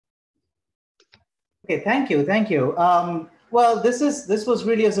Okay, thank you. Well, this was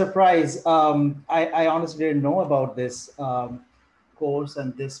really a surprise. I honestly didn't know about this course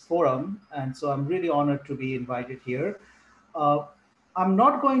and this forum, and so I'm really honored to be invited here. Uh, I'm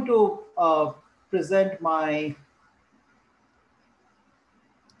not going to present my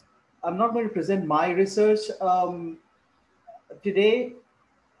I'm not going to present my research today,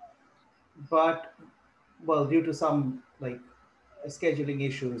 but well, due to some like scheduling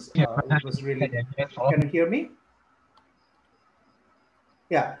issues, Yeah, it was really. that's all. Can you hear me?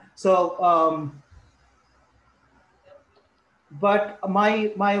 Yeah. So. But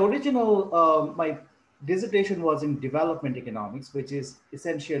my original my dissertation was in development economics, which is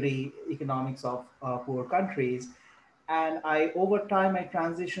essentially economics of poor countries. And I over time I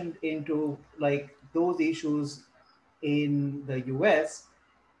transitioned into like those issues in the US.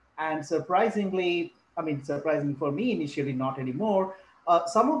 And surprisingly, I mean, surprising for me initially, not anymore.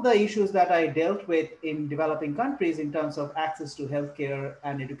 Some of the issues that I dealt with in developing countries in terms of access to healthcare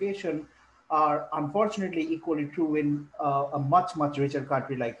and education are unfortunately equally true in a much richer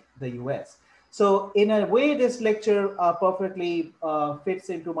country like the US. So, in a way, this lecture perfectly fits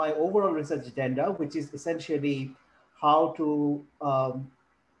into my overall research agenda, which is essentially how to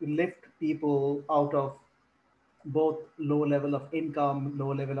lift people out of both low level of income,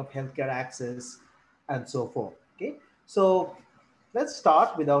 low level of healthcare access, and so forth. Okay, so let's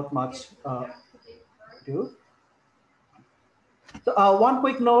start without much ado. So one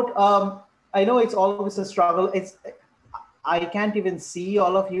quick note. I know it's always a struggle. I can't even see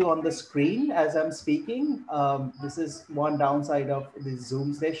all of you on the screen as I'm speaking. This is one downside of these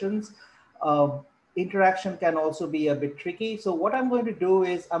Zoom sessions. Interaction can also be a bit tricky. So what I'm going to do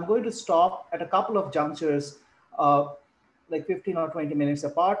is I'm going to stop at a couple of junctures, uh, like 15 or 20 minutes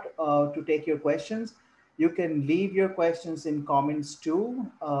apart, to take your questions. You can leave your questions in comments too.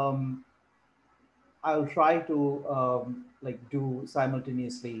 I'll try to like do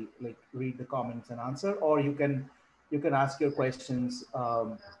simultaneously, like read the comments and answer, or you can ask your questions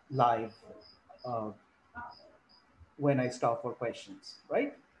live uh, when I stop for questions,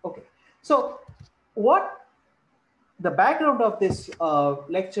 right? Okay. So what the background of this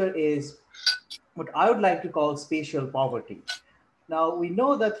lecture is what I would like to call spatial poverty. Now, we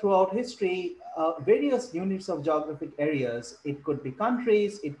know that throughout history, various units of geographic areas, it could be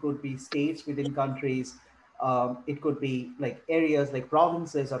countries, it could be states within countries, it could be like areas like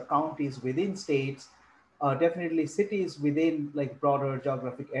provinces or counties within states, definitely cities within like broader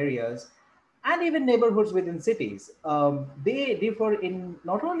geographic areas, and even neighborhoods within cities. They differ in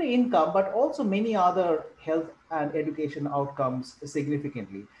not only income, but also many other health and education outcomes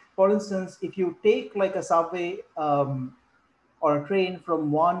significantly. For instance, if you take like a subway or a train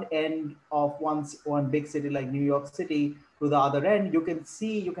from one end of one big city like New York City to the other end, you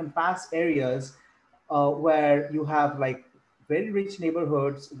can pass areas where you have like very rich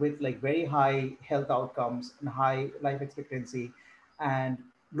neighborhoods with like very high health outcomes and high life expectancy, and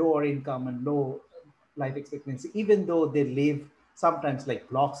lower income and low life expectancy, even though they live sometimes like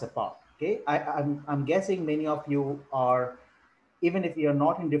blocks apart. Okay, I'm guessing many of you are, even if you're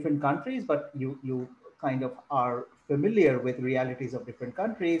not in different countries, but you kind of are familiar with realities of different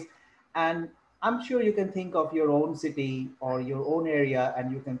countries. And I'm sure you can think of your own city or your own area,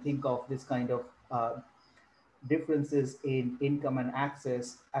 and you can think of this kind of differences in income and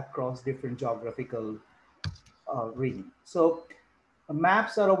access across different geographical regions. So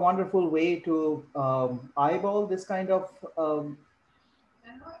maps are a wonderful way to eyeball this kind of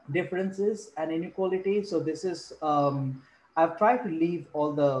differences and inequality. So this is I've tried to leave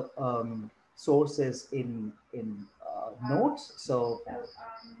all the sources in notes, so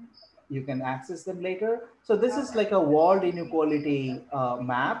you can access them later. So this is like a world inequality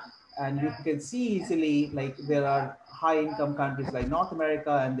map, and you can see easily like there are high income countries like North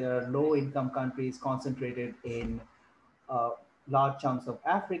America, and there are low income countries concentrated in uh, large chunks of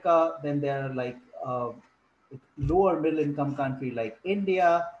Africa. Then there are like lower middle income country like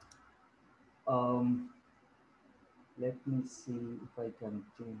India. Um, Let me see if I can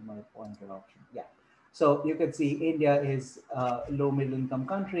change my pointer option. Yeah. So you can see India is a low middle income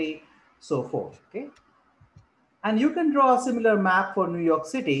country, so forth. Okay. And you can draw a similar map for New York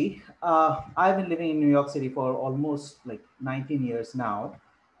City. I've been living in New York City for almost like 19 years now.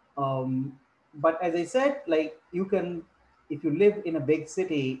 Um, but as I said, like you can, if you live in a big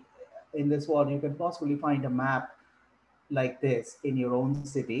city in this world, you can possibly find a map like this in your own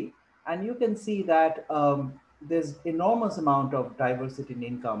city, and you can see that there's enormous amount of diversity in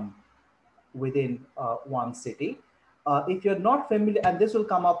income within one city. If you're not familiar, and this will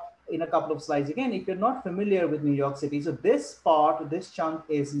come up in a couple of slides again, if you're not familiar with New York City, so this part, this chunk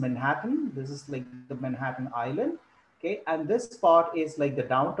is Manhattan. This is like the Manhattan Island, okay? And this part is like the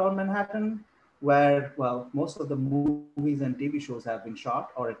downtown Manhattan, where, well, most of the movies and TV shows have been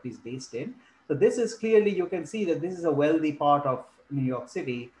shot, or at least based in. So this is clearly, you can see that this is a wealthy part of New York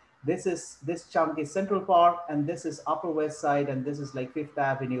City. This chunk is Central Park, and this is Upper West Side, and this is like Fifth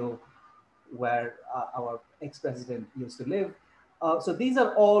Avenue, where our ex-president used to live. So these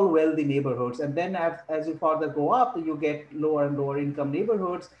are all wealthy neighborhoods. And then as you further go up, you get lower and lower income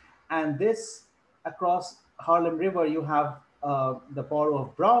neighborhoods. And this, across Harlem River, you have the borough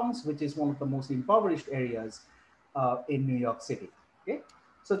of Bronx, which is one of the most impoverished areas in New York City. Okay,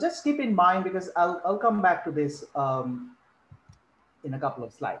 so just keep in mind, because I'll come back to this in a couple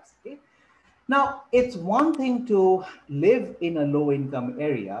of slides. Okay, now it's one thing to live in a low income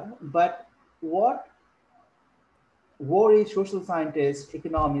area, but what worries social scientists,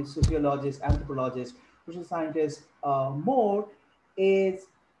 economists, sociologists, anthropologists, social scientists more is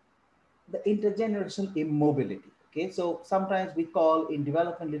the intergenerational immobility. Okay, so sometimes we call, in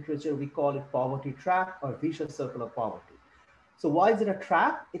development literature, we call it poverty trap or vicious circle of poverty. So why is it a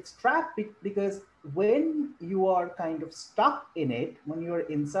trap? It's trap because when you are kind of stuck in it, when you are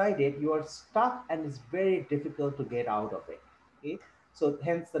inside it, you are stuck and it's very difficult to get out of it. Okay, so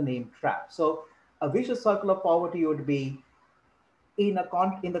hence the name trap. So a vicious circle of poverty would be, in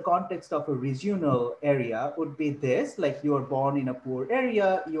the context of a regional area, would be this: like, you are born in a poor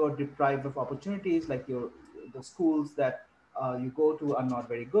area, you are deprived of opportunities, like the schools that you go to are not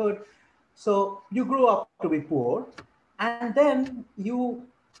very good, so you grow up to be poor, and then you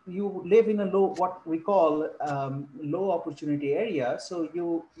live in a low, what we call low opportunity area. So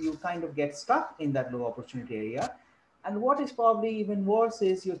you kind of get stuck in that low opportunity area, and what is probably even worse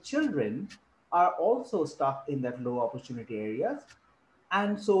is your children are also stuck in that low opportunity areas,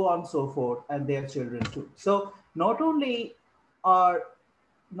 and so on and so forth, and their children too. So are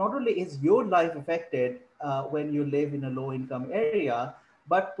not only is your life affected when you live in a low income area,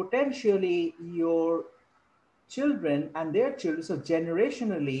 but potentially your children and their children. So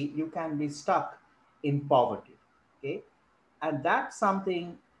generationally, you can be stuck in poverty. Okay, and that's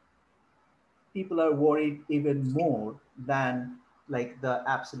something people are worried even more than like the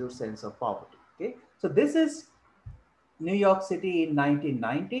absolute sense of poverty. Okay, so this is New York City in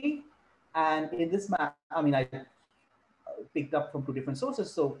 1990. And in this map, I mean, I picked up from two different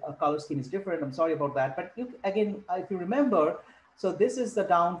sources, so color scheme is different. I'm sorry about that. But again, if you remember, so this is the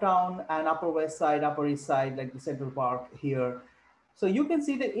downtown and Upper West Side, Upper East Side, like the Central Park here. So you can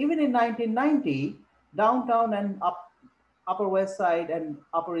see that even in 1990, downtown and Upper West Side and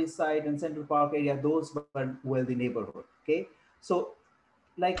Upper East Side and Central Park area, those were wealthy neighborhood. Okay, so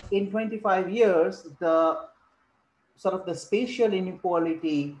like in 25 years, the sort of the spatial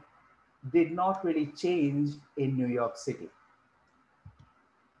inequality did not really change in New York City.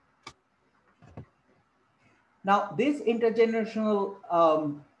 Now, this intergenerational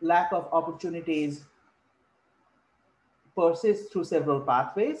lack of opportunities persists through several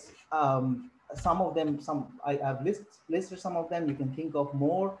pathways. Some of them, I've listed some of them. You can think of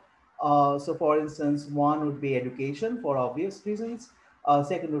more. So, for instance, one would be education for obvious reasons.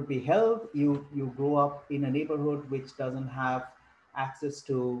 Second would be health. You grow up in a neighborhood which doesn't have access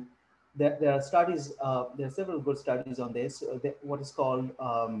to. There are studies. There are several good studies on this. What is called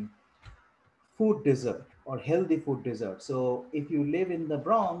food desert or healthy food desert. So if you live in the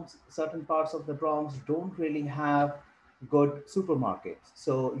Bronx, certain parts of the Bronx don't really have good supermarkets.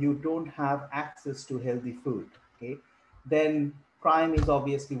 So you don't have access to healthy food. Okay. Then crime is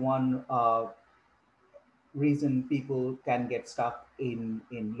obviously one reason people can get stuck in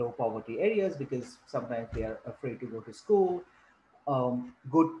low poverty areas, because sometimes they are afraid to go to school.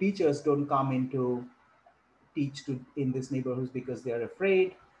 Good teachers don't come into teach to in these neighborhoods because they are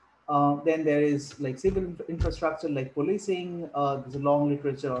afraid. Then there is like civil infrastructure, like policing. There's a long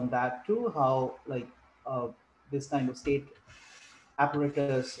literature on that too, how like this kind of state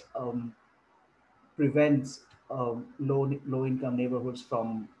apparatus prevents low income neighborhoods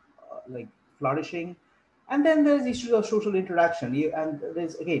from like flourishing. And then there's issues of social interaction. And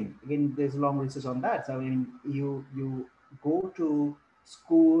there's again there's long research on that. So I mean, you go to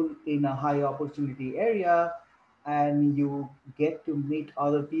school in a high opportunity area, and you get to meet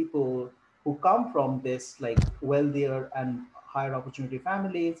other people who come from this like wealthier and higher opportunity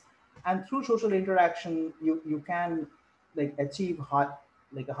families, and through social interaction you can like achieve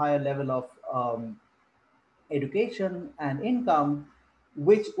like a higher level of education and income,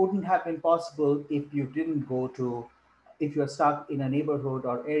 which wouldn't have been possible if you didn't go to if you're stuck in a neighborhood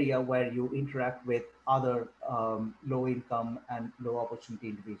or area where you interact with other low income and low opportunity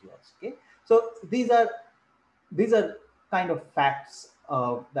individuals. Okay, so these are kind of facts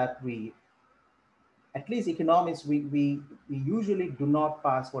that we, at least economists, we usually do not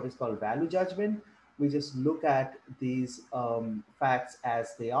pass what is called value judgment. We just look at these facts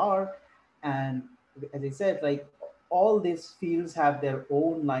as they are. And as I said, like all these fields have their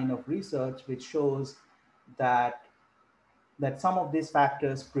own line of research, which shows that some of these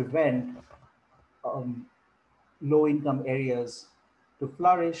factors prevent um, low income areas to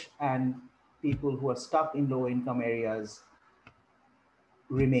flourish, and people who are stuck in low income areas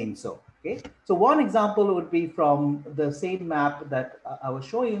remain so. Okay, so one example would be from the same map that I was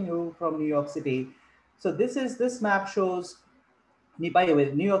showing you from New York City. So this map shows, by the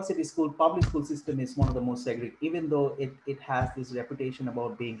way, New York City public school system is one of the most segregated, even though it has this reputation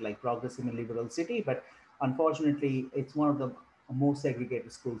about being like progressive and liberal city, but unfortunately, it's one of the most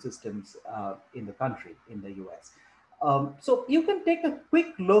segregated school systems in the country, in the US. So you can take a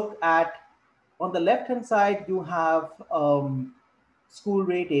quick look at, on the left-hand side, you have school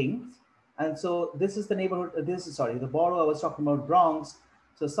ratings. And so this is the neighborhood, this is, sorry, the borough I was talking about, Bronx.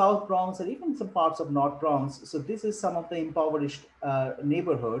 So South Bronx and even some parts of North Bronx. So this is some of the impoverished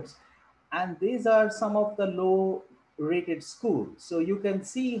neighborhoods. And these are some of the low rated schools. So you can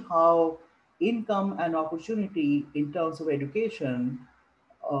see how income and opportunity in terms of education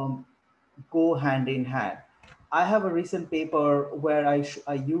um, go hand in hand. I have a recent paper where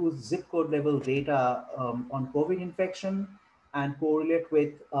I use zip code level data on COVID infection and correlate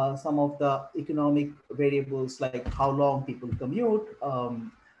with some of the economic variables, like how long people commute,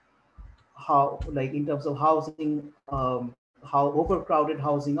 how, like in terms of housing, how overcrowded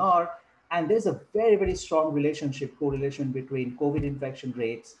housing are. And there's a very, very strong correlation between COVID infection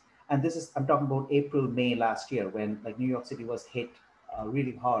rates. And this is, I'm talking about April, May last year, when like New York City was hit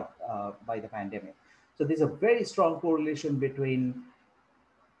really hard by the pandemic. So there's a very strong correlation between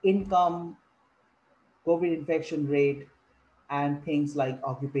income, COVID infection rate, and things like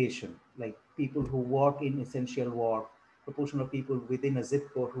occupation, like people who work in essential work, proportion of people within a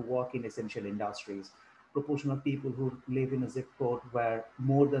zip code who work in essential industries, proportion of people who live in a zip code where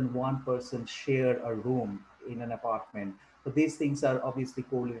more than one person share a room in an apartment. So these things are obviously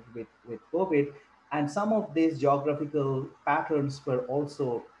correlated with COVID. And some of these geographical patterns were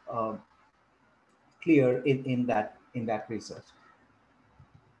also clear in that research.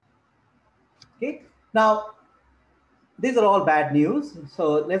 Okay, now these are all bad news.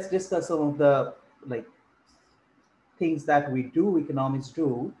 So let's discuss some of the like things that we do, economics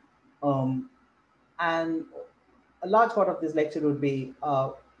do. Um, and a large part of this lecture would be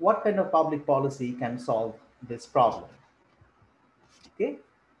what kind of public policy can solve this problem. Okay.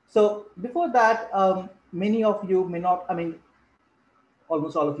 So before that, many of you may not, I mean,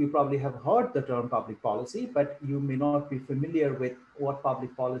 almost all of you probably have heard the term public policy, but you may not be familiar with what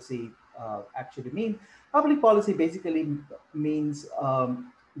public policy actually means. Public policy basically means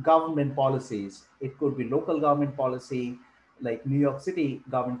government policies. It could be local government policy, like New York City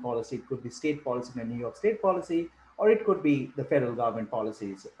government policy. It could be state policy and New York state policy, or it could be the federal government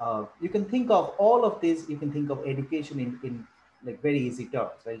policies. You can think of all of this. You can think of education in like very easy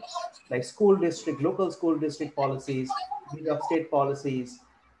terms, right? Like school district, local school district policies, New York state policies,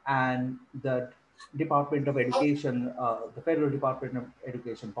 and the Department of Education, the Federal Department of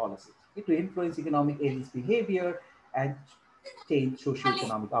Education policies, okay, to influence economic agents' behavior and change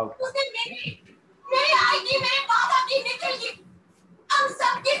socioeconomic outcomes. Okay?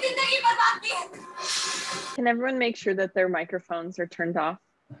 Can everyone make sure that their microphones are turned off?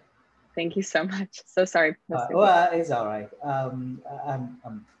 Thank you so much. So sorry, Mr. Well, it's all right. I'm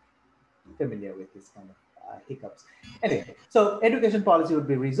familiar with this kind of hiccups. Anyway, so education policy would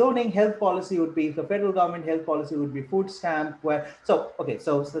be rezoning, health policy would be the federal government, health policy would be food stamp. Where so okay,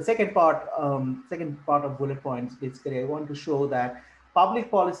 so the second part of bullet points, basically, I want to show that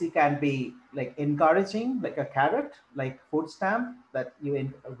public policy can be like encouraging, like a carrot, like food stamp, that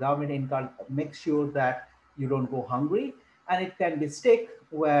you government encourage, make sure that you don't go hungry, and it can be stick,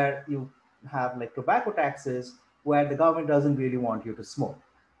 where you have like tobacco taxes, where the government doesn't really want you to smoke.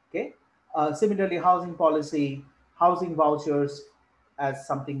 Okay. Similarly, housing policy, housing vouchers, as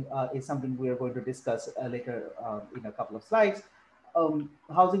something is something we are going to discuss later in a couple of slides.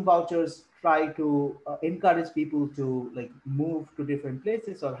 Housing vouchers try to encourage people to like move to different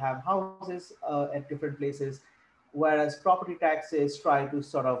places or have houses at different places, whereas property taxes try to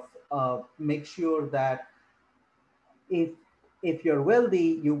sort of make sure that if you're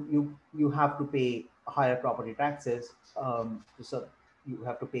wealthy, you have to pay higher property taxes, so you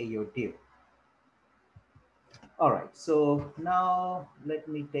have to pay your due. All right, so now let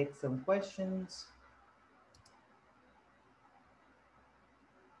me take some questions.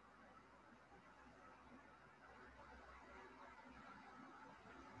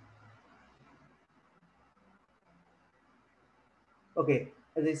 Okay,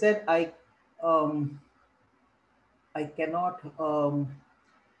 as I said, um, I cannot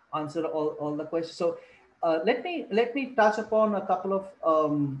answer all the questions. So let me touch upon a couple of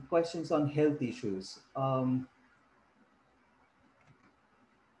questions on health issues.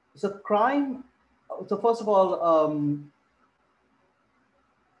 So crime. So first of all,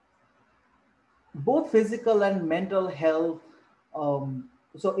 both physical and mental health.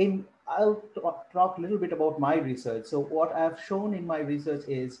 So in I'll talk a little bit about my research. So what I've shown in my research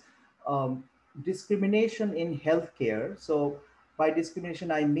is um, discrimination in healthcare. So by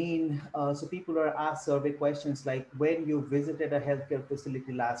discrimination, I mean so people are asked survey questions like, when you visited a healthcare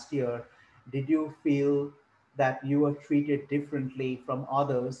facility last year, did you feel that you were treated differently from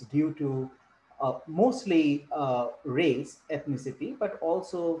others due to mostly race, ethnicity, but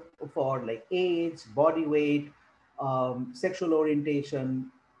also for like age, body weight, sexual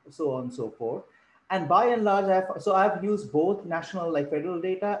orientation, so on and so forth. And by and large, I've used both national, like federal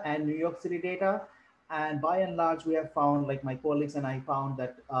data and New York City data. And by and large, we have found, like my colleagues and I found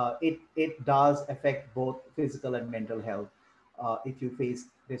that it does affect both physical and mental health if you face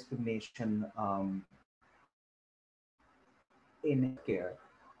discrimination in healthcare.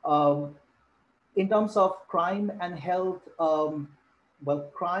 Um, in terms of crime and health,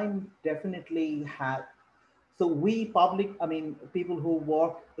 well, crime definitely had. So we public, I mean, people who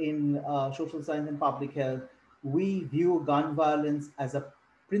work in social science and public health, we view gun violence as a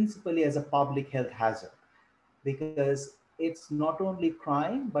principally as a public health hazard because it's not only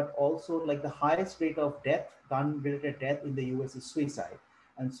crime but also like the highest rate of death, gun-related death in the U.S. is suicide,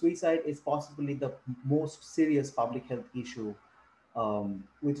 and suicide is possibly the most serious public health issue,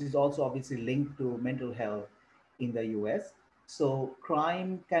 which is also obviously linked to mental health in the US. So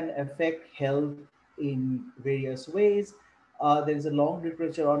crime can affect health in various ways. There is a long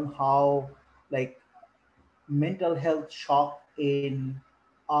literature on how like mental health shock in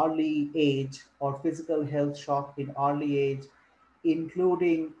early age or physical health shock in early age,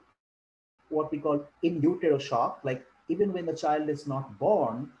 including what we call in utero shock, like even when the child is not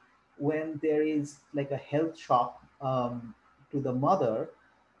born, when there is like a health shock to the mother.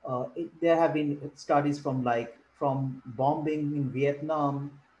 There have been studies from like from bombing in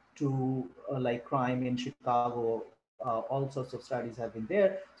Vietnam to like crime in Chicago. All sorts of studies have been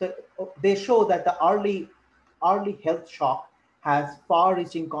there. So they show that the early health shock has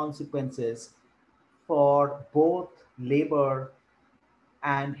far-reaching consequences for both labor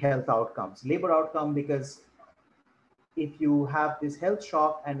and health outcomes. Labor outcome because if you have this health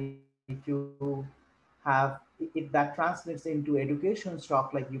shock and if you have if that translates into education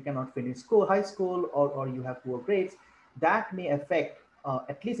shock, like you cannot finish school, high school, or you have poor grades, that may affect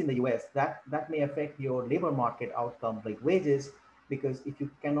at least in the US, that may affect your labor market outcome like wages, because if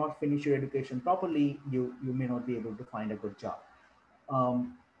you cannot finish your education properly, you may not be able to find a good job.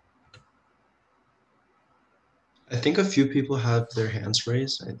 um, I think a few people have their hands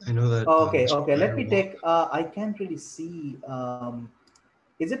raised. I know that okay, Mr. let me Agarwal. take I can't really see.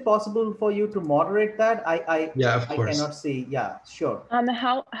 Is it possible for you to moderate that? Yeah, of I course. cannot see. Yeah, sure.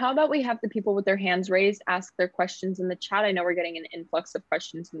 How about we have the people with their hands raised ask their questions in the chat? I know we're getting an influx of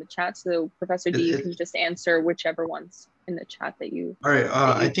questions in the chat, so Professor D, you can just answer whichever ones in the chat that you. All right.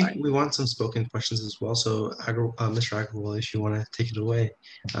 That you I think find. we want some spoken questions as well. So, Mr. Agarwal, if you want to take it away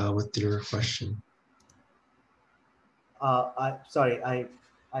with your question. Sorry,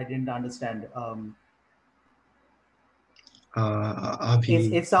 I didn't understand.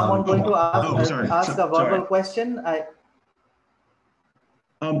 Abhi, Is someone going to ask a verbal Sorry. question? I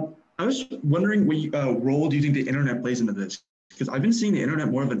was wondering what role do you think the internet plays into this? Because I've been seeing the internet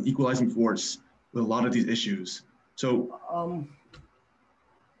more of an equalizing force with a lot of these issues. So,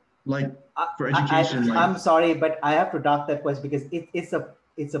 like for education, I'm sorry, but I have to duck that question because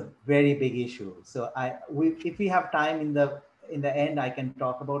it's a very big issue. So if we have time in the end, I can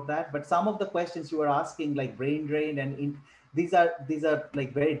talk about that. But some of the questions you were asking, like brain drain these are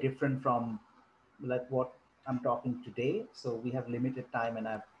like very different from like what I'm talking today. So we have limited time, and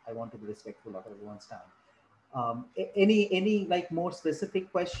I want to be respectful of everyone's time. Any like more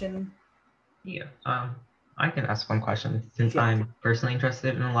specific question? Yeah, I can ask one question since Sure. I'm personally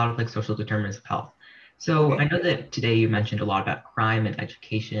interested in a lot of like social determinants of health. So Okay. I know that today you mentioned a lot about crime and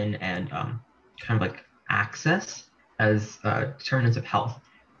education and kind of like access as determinants of health.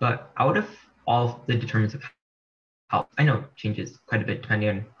 But out of all the determinants of health, I know it changes quite a bit depending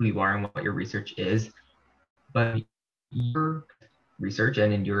on who you are and what your research is. but your research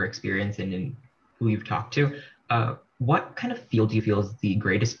and in your experience and in who you've talked to, what kind of field do you feel is the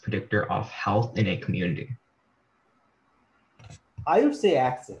greatest predictor of health in a community? I would say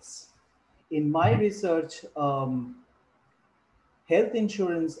access. In my research, health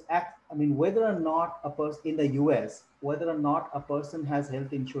insurance I mean, whether or not a person in the US, whether or not a person has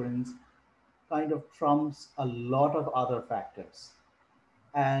health insurance kind of trumps a lot of other factors.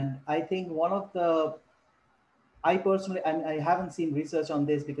 And I think one of the, I personally, and I haven't seen research on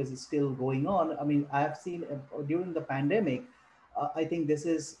this because it's still going on. I mean, I have seen during the pandemic, I think this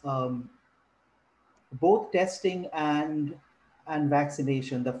is both testing and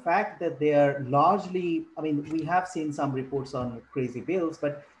vaccination. The fact that they are largely, I mean, we have seen some reports on crazy bills,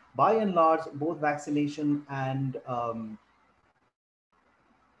 but by and large, both vaccination and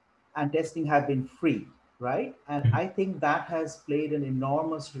testing have been free, right? And I think that has played an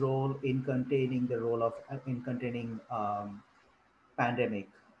enormous role in containing the role of in containing pandemic.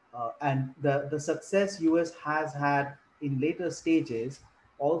 And the success US has had in later stages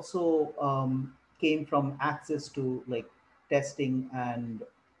also came from access to like testing and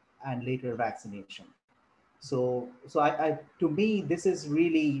later vaccination. So to me, this is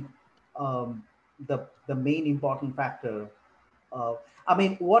really the main important factor. uh, I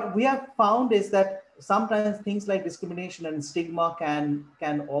mean, what we have found is that sometimes things like discrimination and stigma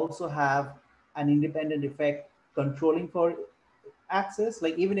can also have an independent effect controlling for access.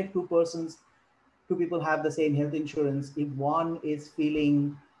 Like even if two people have the same health insurance, if one is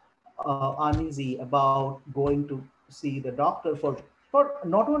feeling uneasy about going to see the doctor for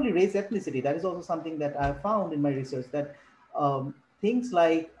not only race ethnicity, that is also something that I found in my research, that things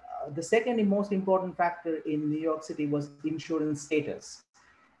like the second most important factor in New York City was insurance status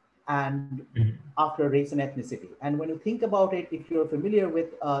and after race and ethnicity. And when you think about it, if you're familiar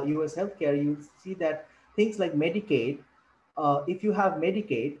with US healthcare, you see that things like Medicaid, if you have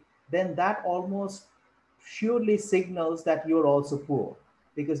Medicaid, then that almost surely signals that you're also poor,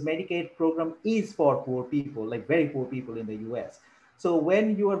 because Medicaid program is for poor people, like very poor people in the US. So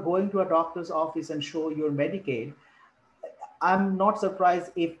when you are going to a doctor's office and show your Medicaid, I'm not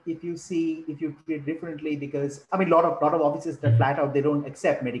surprised if you treat differently, because I mean lot of offices that flat out they don't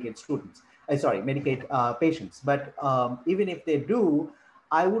accept Medicaid students. Sorry, Medicaid patients. But even if they do,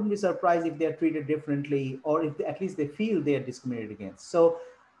 I wouldn't be surprised if they are treated differently, or if at least they feel they are discriminated against. So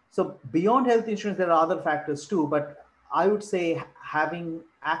beyond health insurance, there are other factors too. But I would say having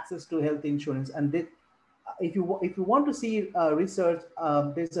access to health insurance, and this, if you want to see research,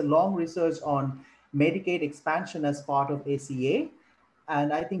 there's a long research on Medicaid expansion as part of ACA.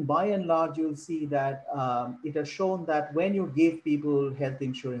 And I think by and large, you'll see that it has shown that when you give people health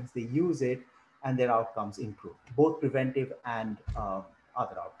insurance, they use it and their outcomes improve, both preventive and other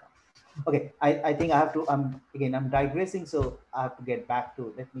outcomes. Okay, I think I have to, I'm digressing, so I have to get back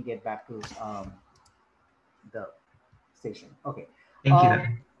to, let me get back to the station. Okay. Thank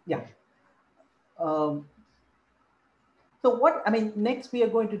you. Yeah. So what, I mean, next we are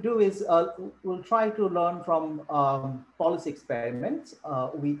going to do is we'll try to learn from policy experiments.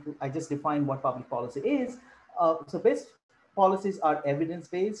 I just defined what public policy is. So best policies are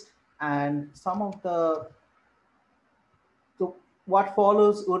evidence-based, and some of so what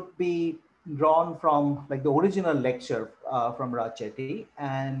follows would be drawn from like the original lecture from Raj Chetty,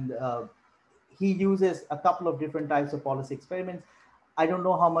 and he uses a couple of different types of policy experiments. I don't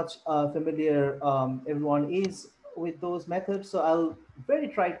know how much familiar everyone is with those methods, so I'll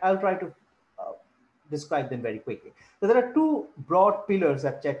try to uh, describe them very quickly. So there are two broad pillars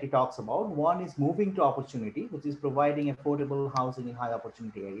that Chetty talks about. One is moving to opportunity, which is providing affordable housing in high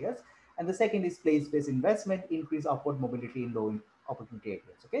opportunity areas. And the second is place-based investment, increase upward mobility in low opportunity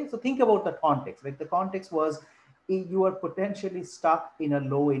areas. Okay, so think about the context. Like the context was you are potentially stuck in a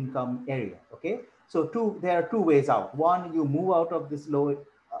low income area. Okay, so there are two ways out. One, you move out of this low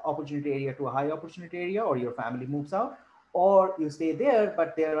opportunity area to a high opportunity area, or your family moves out, or you stay there,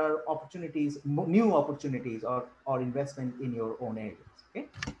 but there are opportunities, new opportunities or investment in your own areas. Okay,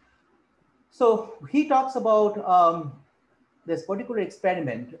 so he talks about this particular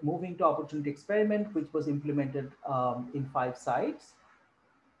experiment, moving to opportunity experiment, which was implemented in 5 sites,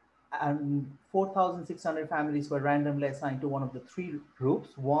 and 4,600 families were randomly assigned to one of the 3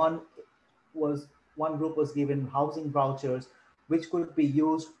 groups. One group was given housing vouchers, which could be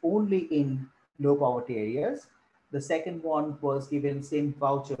used only in low poverty areas. The second one was given same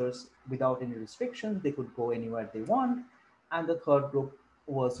vouchers without any restrictions. They could go anywhere they want. And the third group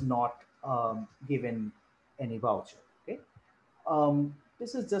was not given any voucher. Okay.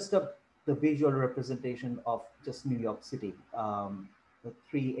 This is just the visual representation of just New York City, the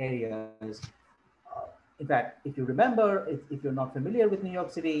 3 areas. in fact, if you remember, if you're not familiar with New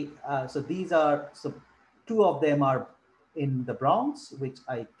York City, so these are, so two of them are in the Bronx, which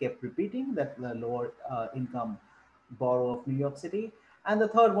I kept repeating, that the lower income borough of New York City. And the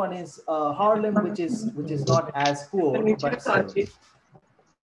third one is Harlem, which is not as poor, but still.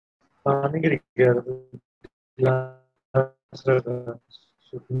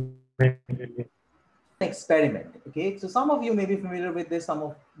 Experiment. Okay, so some of you may be familiar with this, some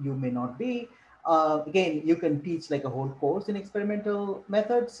of you may not be. Again, you can teach like a whole course in experimental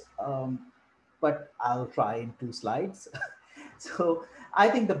methods, but I'll try in 2 slides. So I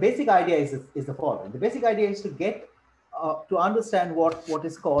think the basic idea is the following. The basic idea is to get to understand what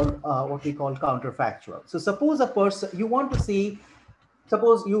is called what we call counterfactual. So suppose a person, you want to see,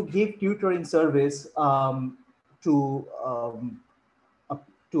 suppose you give tutoring service to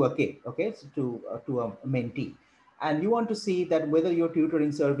to a kid, okay, so to a mentee, and you want to see that whether your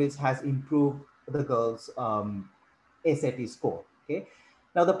tutoring service has improved the girl's SAT score, okay.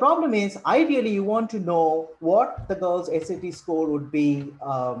 Now the problem is, ideally you want to know what the girl's SAT score would be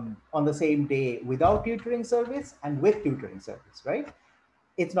on the same day without tutoring service and with tutoring service, right?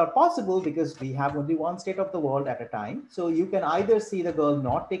 It's not possible because we have only one state of the world at a time. So you can either see the girl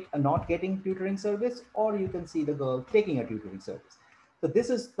not getting tutoring service, or you can see the girl taking a tutoring service. So this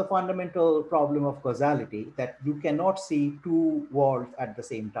is the fundamental problem of causality, that you cannot see two worlds at the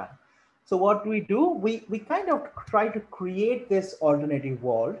same time. So what we do, we kind of try to create this alternative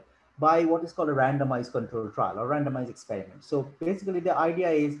world by what is called a randomized control trial or randomized experiment. So basically the idea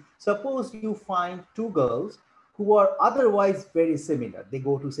is, suppose you find two girls who are otherwise very similar. They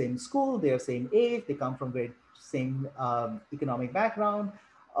go to same school, they are same age, they come from very same economic background,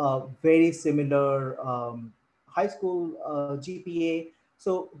 very similar high school GPA.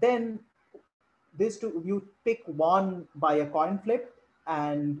 So then these two, you pick one by a coin flip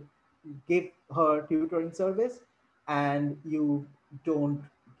and give her tutoring service, and you don't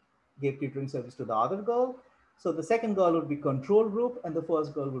give tutoring service to the other girl. So the second girl would be control group and the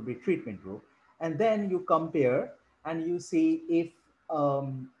first girl would be treatment group. And then you compare and you see if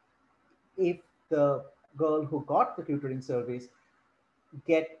the girl who got the tutoring service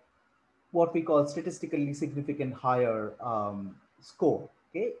get what we call statistically significant higher score.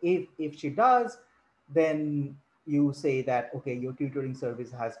 Okay, if she does, then you say that, okay, your tutoring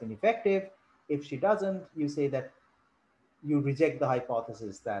service has been effective. If she doesn't, you say that you reject the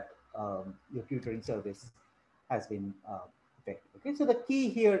hypothesis that your tutoring service has been effective. Okay, so the key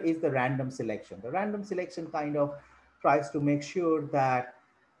here is the random selection. The random selection kind of tries to make sure that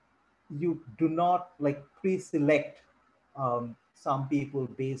you do not like pre-select some people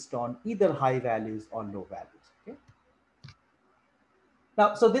based on either high values or low values. Okay.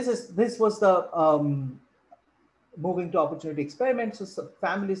 Now, so this was the moving to opportunity experiments. So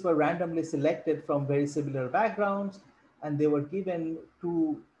families were randomly selected from very similar backgrounds, and they were given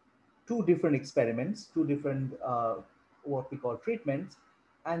two different experiments, two different what we call treatments,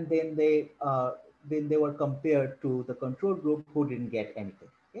 and then they were compared to the control group who didn't get anything.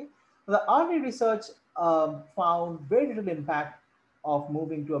 Okay, the early research found very little impact of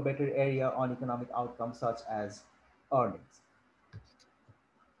moving to a better area on economic outcomes such as earnings.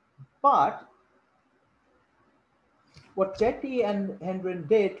 But what Chetty and Hendren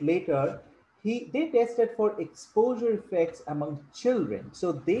did later, they tested for exposure effects among children.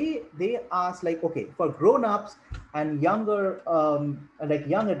 So they asked, like, okay, for grown-ups and younger, like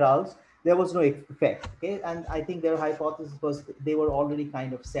young adults, there was no effect. Okay, and I think their hypothesis was they were already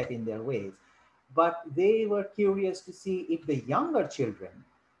kind of set in their ways, but they were curious to see if the younger children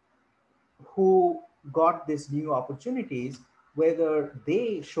who got these new opportunities, whether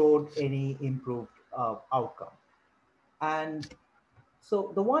they showed any improved outcome. And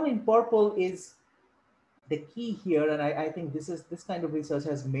so the one in purple is the key here, and I think this kind of research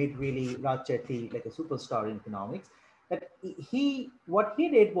has made really Raj Chetty like a superstar in economics. That what he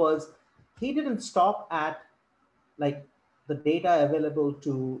did was, he didn't stop at like the data available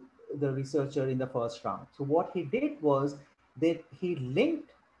to the researcher in the first round. So what he did was that he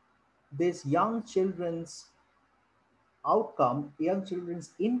linked this young children's outcome, young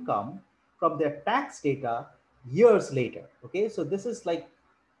children's income from their tax data years later. Okay, so this is like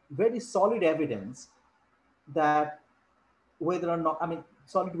very solid evidence that whether or not, I mean,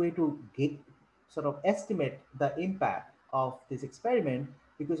 solid way to get, sort of estimate the impact of this experiment,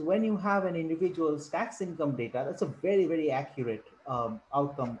 because when you have an individual's tax income data, that's a very, very accurate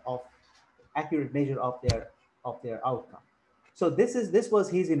outcome of accurate measure of their outcome. So this was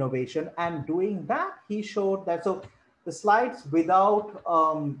his innovation, and doing that, he showed that. So the slides without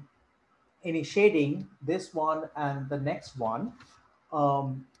any shading, this one and the next one,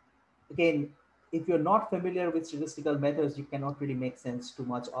 again, if you're not familiar with statistical methods, you cannot really make sense too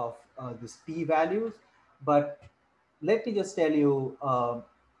much of these p-values. But let me just tell you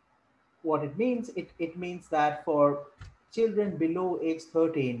what it means. It means that for children below age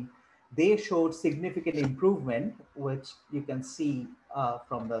 13, they showed significant improvement, which you can see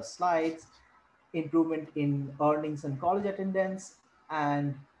from the slides, improvement in earnings and college attendance,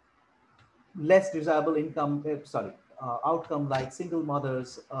 and less desirable outcome like single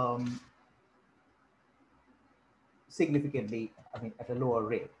mothers significantly, at a lower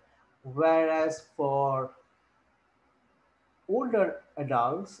rate. Whereas for older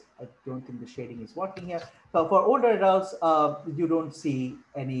adults, I don't think the shading is working here. So for older adults, you don't see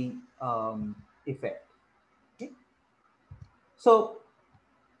any effect. Okay? So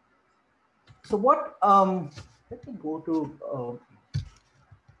what? Let me go to.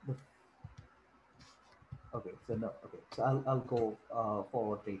 Okay, so no. Okay, so I'll go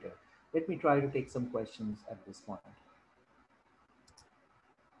forward later. Let me try to take some questions at this point.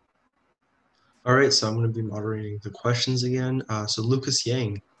 All right, so I'm going to be moderating the questions again. So Lucas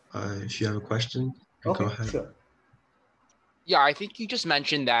Yang, if you have a question, okay, go ahead. Sure. Yeah, I think you just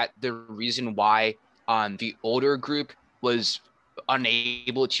mentioned that the reason why the older group was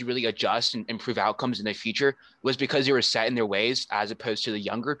unable to really adjust and improve outcomes in the future was because they were set in their ways as opposed to the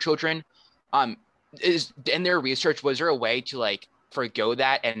younger children. Is in their research, was there a way to like forgo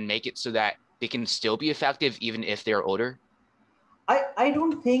that and make it so that they can still be effective even if they're older? I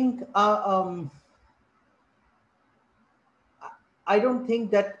don't think I don't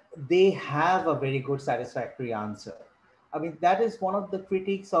think that they have a very good satisfactory answer. I mean, that is one of the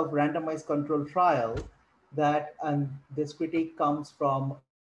critiques of randomized control trial, that, and this critique comes from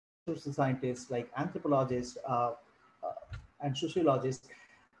social scientists like anthropologists and sociologists.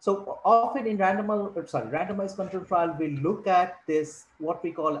 So often in randomized control trial, we look at this, what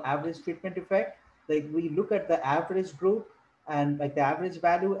we call average treatment effect. Like we look at the average group and like the average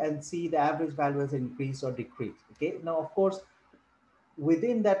value and see the average value has increased or decreased. Okay. Now, of course,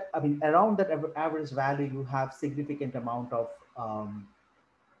 within that, around that average value, you have significant amount of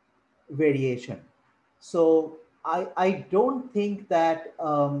variation. So I don't think that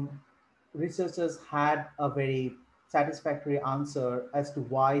researchers had a very satisfactory answer as to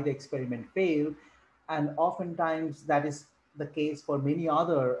why the experiment failed. And oftentimes that is the case for many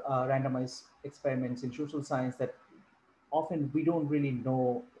other randomized experiments in social science, that often we don't really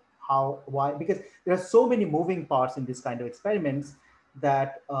know why, because there are so many moving parts in this kind of experiments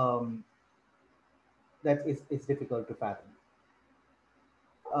that that is difficult to fathom.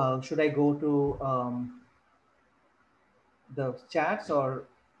 Should I go to the chats, or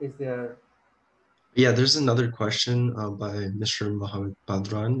is there? Yeah, there's another question by Mr. Mohammed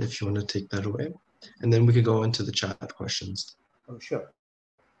Badran, if you want to take that away. And then we could go into the chat questions. Oh, sure.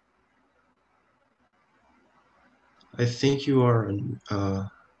 I think you are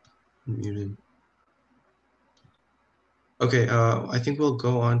muted. Okay, I think we'll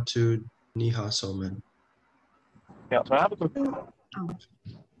go on to Neha Soman. Yeah, so I have a quick. Oh.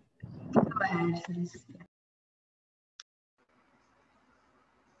 Go ahead, please.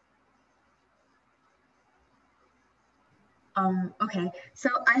 Okay, so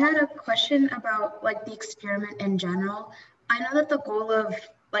I had a question about like the experiment in general. I know that the goal of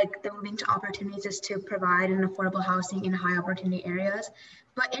like the moving to opportunities is to provide an affordable housing in high opportunity areas,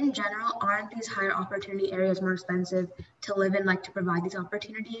 but in general, aren't these higher opportunity areas more expensive to live in, like to provide these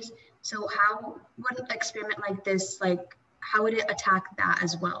opportunities? So how would an experiment like this, like how would it attack that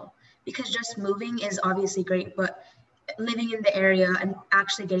as well? Because just moving is obviously great, but living in the area and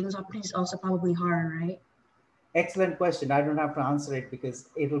actually getting those opportunities is also probably harder, right? Excellent question. I don't have to answer it because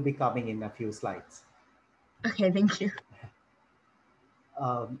it will be coming in a few slides. Okay, thank you.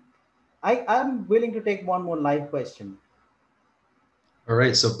 I'm willing to take one more live question. All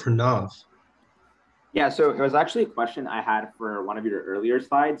right, so Pranav. Yeah, so it was actually a question I had for one of your earlier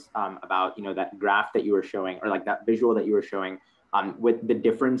slides about, that graph that you were showing, or like that visual that you were showing with the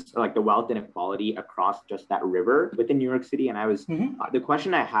difference, or like the wealth inequality across just that river within New York City. And I was, the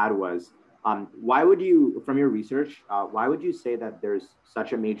question I had was, why would you, from your research, why would you say that there's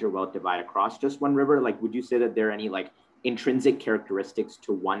such a major wealth divide across just one river? Like, would you say that there are any like intrinsic characteristics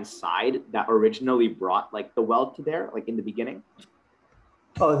to one side that originally brought like the wealth to there, like in the beginning?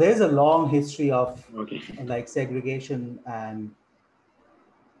 Oh, there's a long history of like segregation and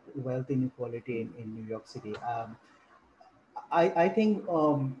wealth inequality in New York City. I think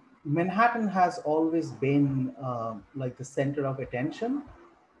Manhattan has always been like the center of attention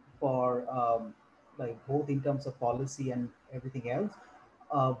for like both in terms of policy and everything else.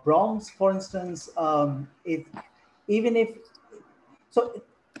 Bronx, for instance, even if, so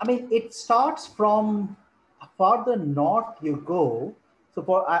I mean, it starts from farther north you go. So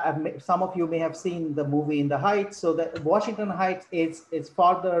for some of you may have seen the movie In the Heights. So the Washington Heights is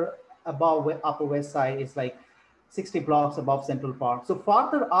farther above Upper West Side. It's like 60 blocks above Central Park. So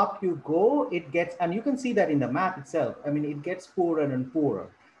farther up you go, it gets, and you can see that in the map itself. I mean, it gets poorer and poorer.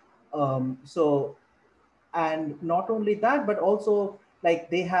 So, and not only that, but also like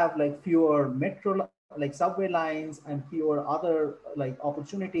they have like fewer metro, like subway lines and fewer other like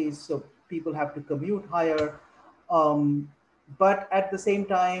opportunities. So people have to commute higher. Um, but at the same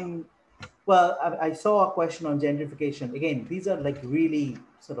time, well, I saw a question on gentrification. Again, these are like really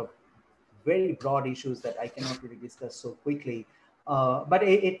sort of very broad issues that I cannot really discuss so quickly. But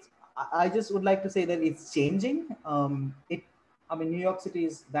I just would like to say that it's changing. I mean, New York City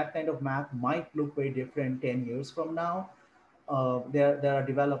is that kind of map might look very different 10 years from now. There are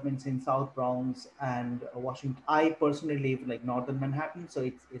developments in South Bronx and Washington. I personally live like northern Manhattan,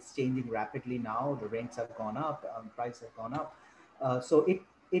 so it's changing rapidly now. The rents have gone up, prices have gone up. So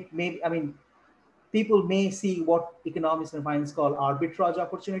it may, I mean, people may see what economics and finance call arbitrage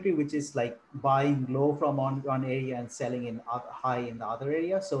opportunity, which is like buying low from one area and selling in high in the other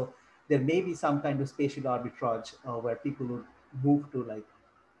area. So there may be some kind of spatial arbitrage where people would move to like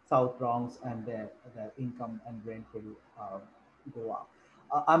South Bronx and their income and rent will go up.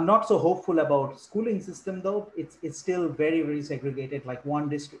 I'm not so hopeful about schooling system though. It's still very, very segregated. Like one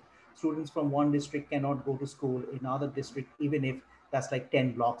district, students from one district cannot go to school in another district, even if that's like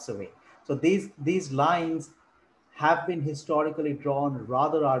 10 blocks away. So these lines have been historically drawn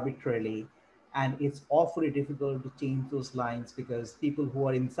rather arbitrarily, and it's awfully difficult to change those lines because people who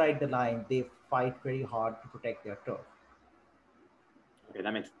are inside the line, they fight very hard to protect their turf. Okay,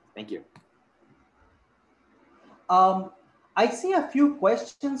 that makes sense. Thank you. I see a few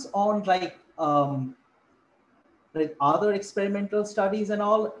questions on like other experimental studies and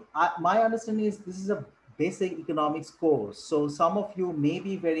all. My understanding is this is a basic economics course. So some of you may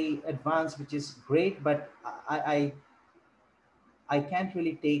be very advanced, which is great, but I can't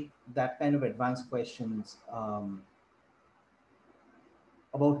really take that kind of advanced questions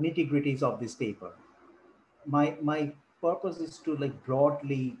about nitty-gritties of this paper. My purpose is to like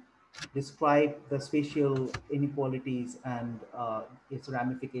broadly describe the spatial inequalities and its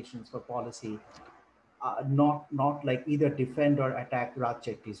ramifications for policy, not like either defend or attack Raj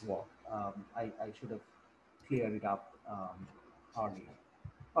Chetty's work. I should have cleared it up earlier.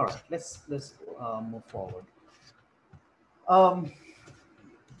 All right, let's move forward.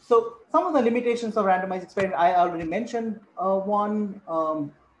 So some of the limitations of randomized experiment, I already mentioned one.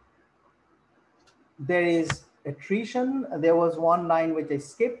 There is attrition. There was one line which I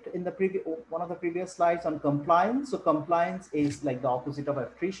skipped in the previous one of the previous slides on compliance. So compliance is like the opposite of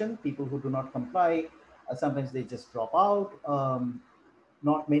attrition. People who do not comply, sometimes they just drop out.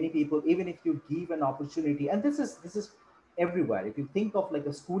 Not many people, even if you give an opportunity, and this is everywhere. If you think of like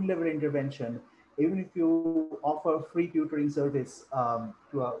a school level intervention, even if you offer free tutoring service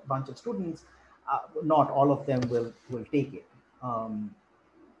to a bunch of students, not all of them will take it.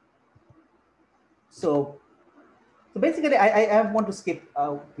 So basically, I want to skip.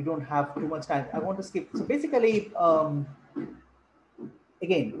 We don't have too much time. I want to skip. So basically,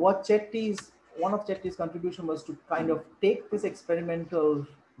 again, one of Chetty's contribution was to kind of take this experimental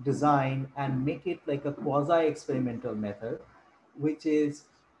design and make it like a quasi-experimental method, which is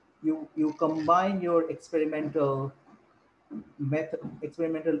you combine your experimental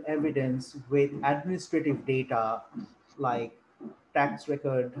evidence with administrative data like tax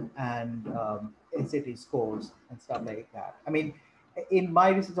record and SAT scores and stuff like that. I mean, in my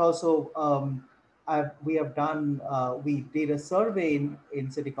research also, we did a survey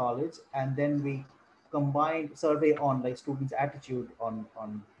in City College, and then we combined survey on like students' attitude on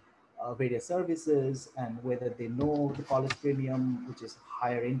various services and whether they know the college premium, which is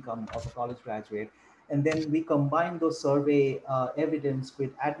higher income of a college graduate. And then we combine those survey evidence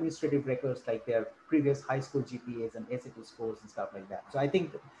with administrative records like their previous high school GPAs and SAT scores and stuff like that. So I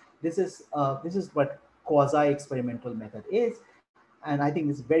think this is what quasi-experimental method is. And I think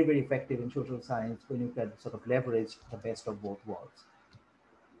it's very, very effective in social science when you can sort of leverage the best of both worlds.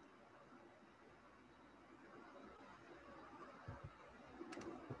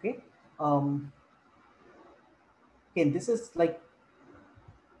 Okay. Again, this is like,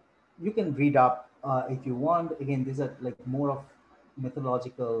 you can read up if you want. Again, these are like more of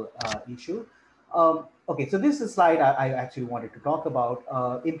methodological issue. Okay, so this is a slide I actually wanted to talk about,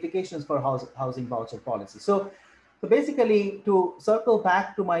 implications for housing voucher policy. So basically, to circle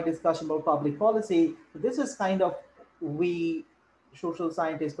back to my discussion about public policy, this is kind of we social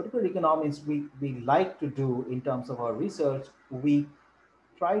scientists, particularly economists, we like to do in terms of our research. We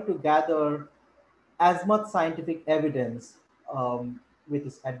try to gather as much scientific evidence with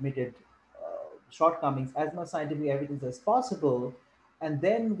its admitted shortcomings, as much scientific evidence as possible. And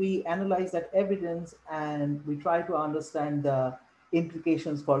then we analyze that evidence and we try to understand the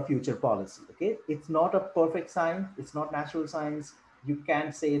implications for future policy. Okay, it's not a perfect science, it's not natural science. You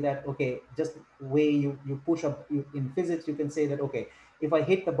can't say that, okay, just the way you push up in physics, you can say that, okay, if I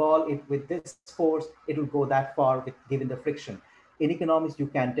hit the ball with this force, it will go that far given the friction. In economics, you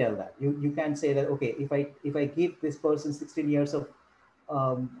can't tell that. You can say that, okay, if I give this person 16 years of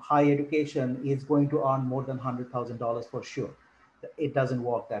high education, is going to earn more than $100,000 for sure. It doesn't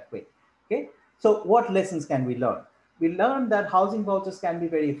work that way. Okay, so what lessons can we learn? We learn that housing vouchers can be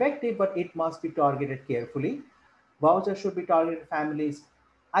very effective, but it must be targeted carefully. Vouchers should be targeted families.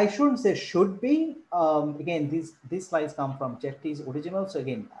 I shouldn't say should be. Again, these slides come from Chetty's original. So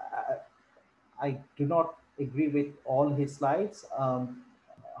again, I do not agree with all his slides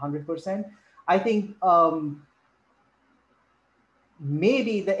 100%. I think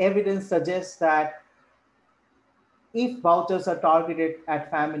maybe the evidence suggests that if vouchers are targeted at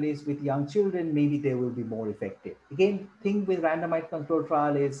families with young children, maybe they will be more effective. Again, thing with randomized control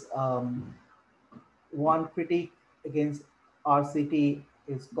trial is one critique against RCT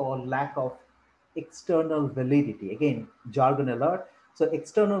is called lack of external validity. Again, jargon alert. So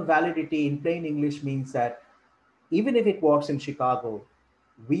external validity in plain English means that even if it works in Chicago,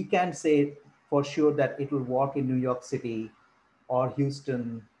 we can say for sure that it will work in New York City or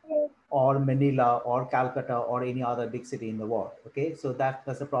Houston or Manila or Calcutta or any other big city in the world. Okay, so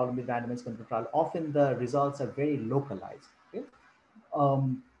that's the problem with randomized control trial. Often the results are very localized. Okay?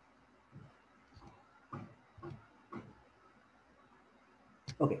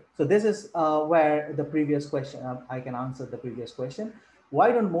 Okay, so this is where the previous question, I can answer the previous question.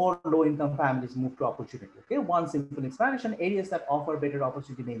 Why don't more low-income families move to opportunity? Okay, one simple explanation: areas that offer better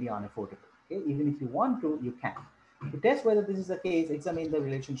opportunity may be unaffordable. Okay, even if you want to, you can. To test whether this is the case, examine the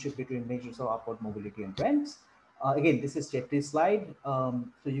relationship between measures of upward mobility and rents. Again, this is Chetty's slide. So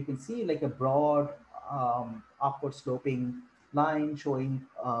you can see like a broad upward sloping line showing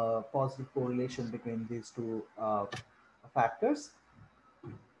positive correlation between these two factors.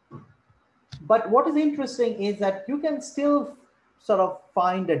 But what is interesting is that you can still sort of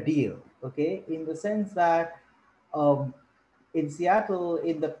find a deal, okay, in the sense that in Seattle,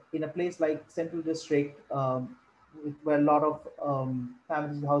 in a place like Central District, where a lot of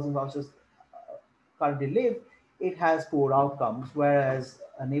families with housing vouchers currently live, it has poor outcomes, whereas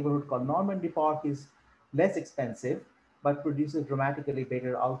a neighborhood called Normandy Park is less expensive, but produces dramatically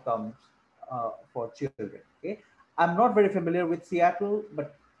better outcomes for children. Okay, I'm not very familiar with Seattle,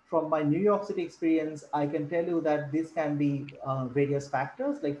 but from my New York City experience, I can tell you that this can be various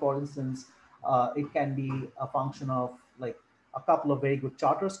factors. Like for instance, it can be a function of like a couple of very good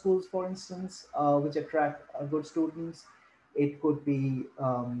charter schools, for instance, which attract good students. It could be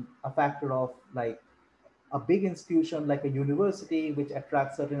a factor of like a big institution like a university, which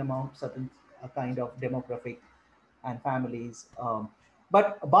attracts certain kind of demographic and families.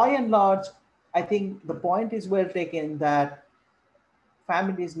 But by and large, I think the point is well taken that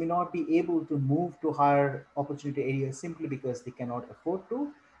families may not be able to move to higher opportunity areas simply because they cannot afford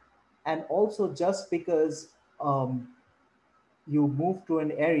to. And also just because you move to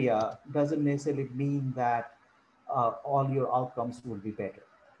an area doesn't necessarily mean that all your outcomes will be better.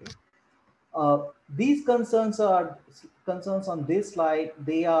 Okay? These concerns on this slide,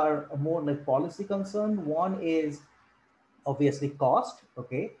 they are more like policy concern. One is obviously cost,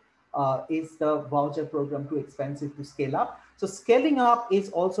 okay? Is the voucher program too expensive to scale up? So scaling up is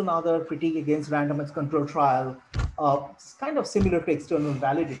also another critique against randomized control trial. It's kind of similar to external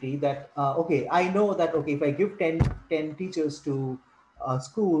validity that, okay, I know that, okay, if I give 10 teachers to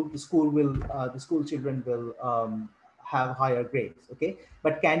school, the school children will have higher grades, okay?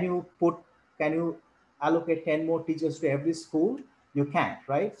 But can you allocate 10 more teachers to every school? You can't,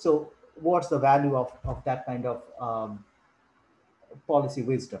 right? So what's the value of that kind of policy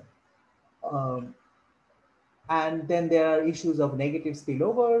wisdom? And then there are issues of negative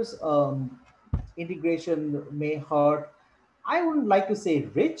spillovers. Integration may hurt, I wouldn't like to say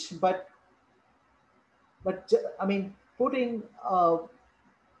rich, but I mean, putting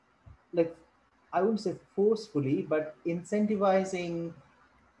like, I wouldn't say forcefully, but incentivizing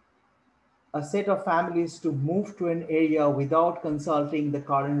a set of families to move to an area without consulting the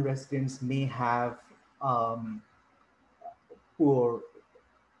current residents may have poor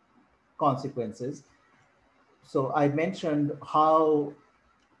consequences. So I mentioned how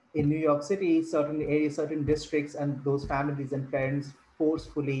in New York City, certain areas, certain districts, and those families and parents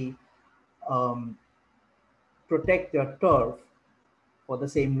forcefully protect their turf for the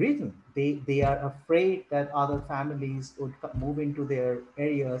same reason. They are afraid that other families would move into their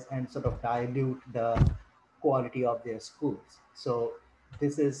areas and sort of dilute the quality of their schools. So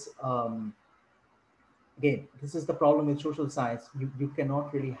this is again, this is the problem with social science. You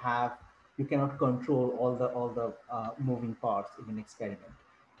cannot really have, you cannot control all the moving parts in an experiment.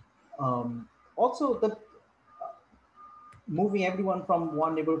 Also, the moving everyone from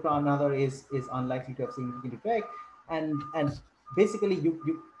one neighborhood to another is unlikely to have significant effect, and basically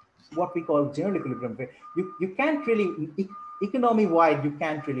you what we call general equilibrium effect. You can't really economy wide, you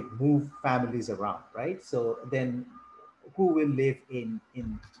can't really move families around, right? So then who will live in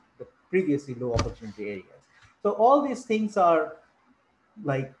the previously low opportunity areas? So all these things are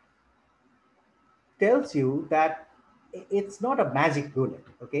like tells you that it's not a magic bullet.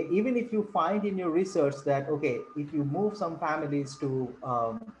 Okay, even if you find in your research that okay, if you move some families to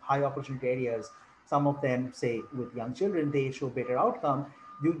high opportunity areas, some of them say with young children they show better outcome,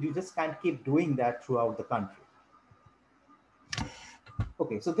 you just can't keep doing that throughout the country.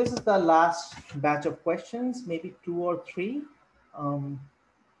 Okay, so this is the last batch of questions, maybe 2 or 3.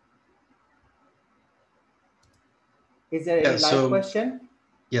 Is there any live question?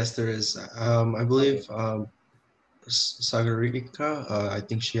 Yes, there is. I believe Sagarika, I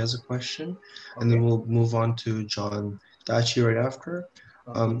think she has a question, and then we'll move on to John Dachi right after.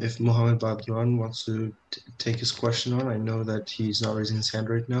 If Mohammed Badran wants to take his question on, I know that he's not raising his hand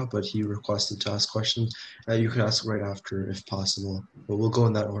right now, but he requested to ask questions. You could ask right after if possible, but we'll go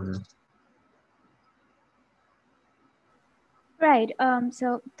in that order. Right.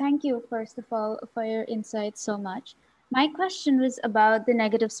 So thank you, first of all, for your insights so much. My question was about the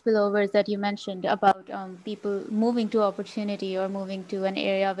negative spillovers that you mentioned about people moving to opportunity or moving to an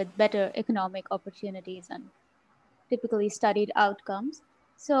area with better economic opportunities and typically studied outcomes.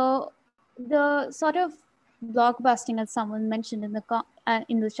 So the sort of blockbusting, as someone mentioned in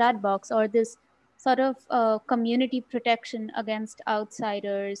the chat box, or this sort of community protection against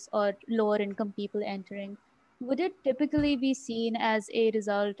outsiders or lower income people entering, would it typically be seen as a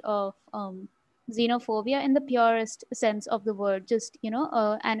result of xenophobia in the purest sense of the word, just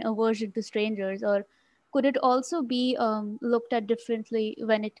an aversion to strangers, or could it also be looked at differently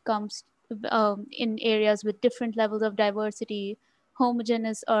when it comes in areas with different levels of diversity,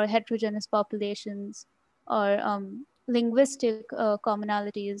 homogeneous or heterogeneous populations, or linguistic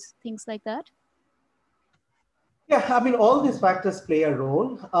commonalities, things like that? Yeah, I mean, all these factors play a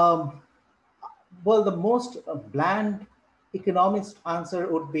role. Well, the most bland economist answer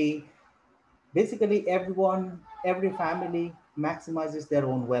would be basically every family maximizes their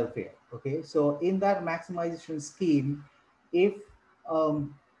own welfare. Okay, so in that maximization scheme, if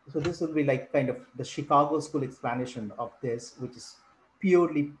so this will be like kind of the Chicago school explanation of this, which is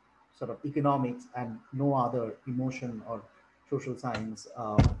purely sort of economics and no other emotion or social science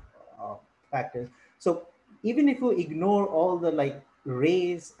uh, factors. So even if you ignore all the like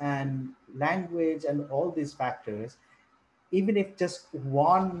race and language and all these factors, even if just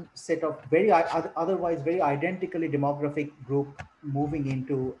one set of otherwise very identically demographic group moving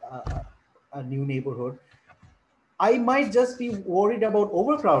into a new neighborhood, I might just be worried about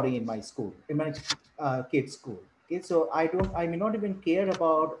overcrowding in my school, in my kids' school. Okay, so I may not even care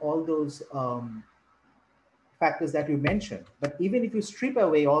about all those factors that you mentioned. But even if you strip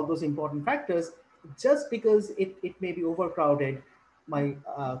away all those important factors, just because it may be overcrowded, my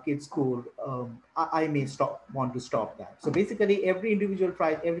kid's school, I may want to stop that. So basically, every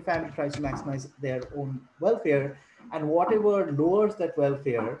family tries to maximize their own welfare, and whatever lowers that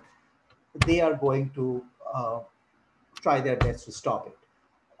welfare, they are going to try their best to stop it.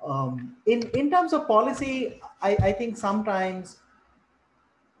 In terms of policy, I think sometimes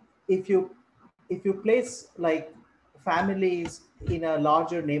if you place like families in a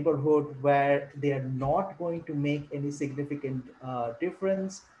larger neighborhood where they are not going to make any significant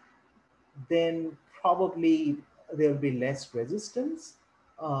difference, then probably there will be less resistance.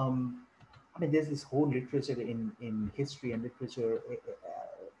 I mean, there's this whole literature in history and literature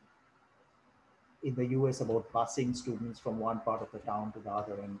in the US about busing students from one part of the town to the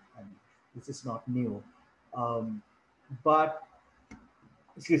other, and this is not new. But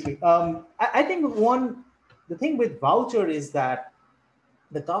excuse me. I think the thing with voucher is that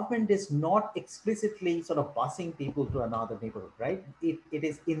the government is not explicitly sort of busing people to another neighborhood, right? It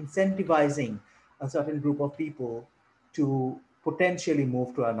is incentivizing a certain group of people to potentially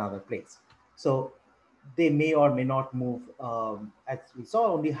move to another place. So they may or may not move. As we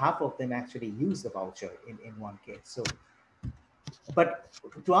saw, only half of them actually use the voucher in one case. So, but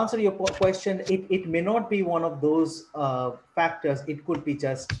to answer your question, it may not be one of those factors. It could be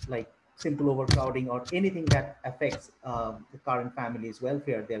just like simple overcrowding or anything that affects the current family's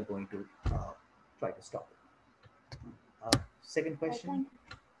welfare, they're going to try to stop it. Second question.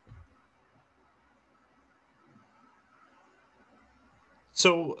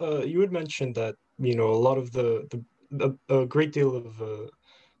 So you had mentioned that, you know, a lot of a great deal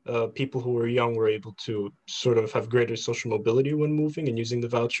of people who were young were able to sort of have greater social mobility when moving and using the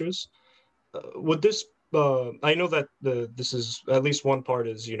vouchers. Would this, I know that this is at least one part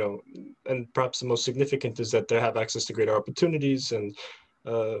is, you know, and perhaps the most significant is that they have access to greater opportunities, and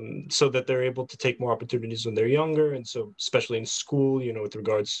so that they're able to take more opportunities when they're younger. And so especially in school, you know, with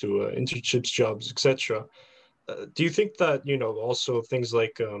regards to internships, jobs, etc. Do you think that, you know, also things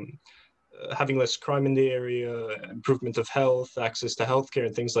like having less crime in the area, improvement of health, access to healthcare,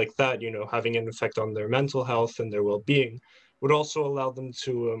 and things like that, you know, having an effect on their mental health and their well-being, would also allow them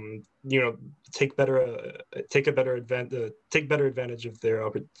to, you know, take better advantage of their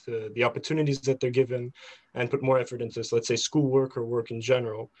the opportunities that they're given, and put more effort into, let's say, schoolwork or work in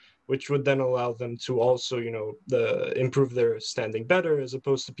general, which would then allow them to also, you know, improve their standing better, as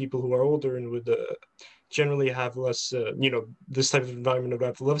opposed to people who are older and would generally have less, you know, this type of environment would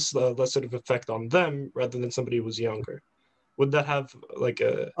have less sort of effect on them rather than somebody who was younger. Would that have like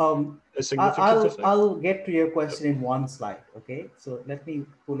a significant effect? I'll get to your question in one slide. Okay, so let me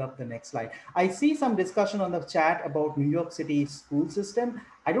pull up the next slide. I see some discussion on the chat about New York City school system.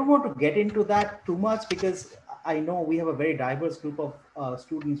 I don't want to get into that too much because I know we have a very diverse group of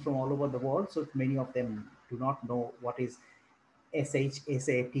students from all over the world. So many of them do not know what is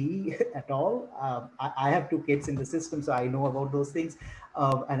SHSAT at all. I have two kids in the system, so I know about those things.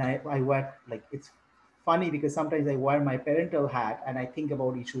 And I wear, like, it's funny because sometimes I wear my parental hat and I think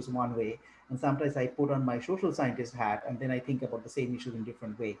about issues one way, and sometimes I put on my social scientist hat and then I think about the same issues in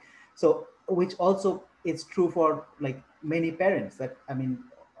different way. So, which also is true for like many parents, that, I mean,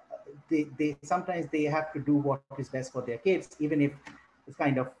 they sometimes they have to do what is best for their kids, even if it's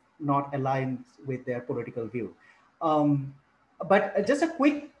kind of not aligned with their political view. But just a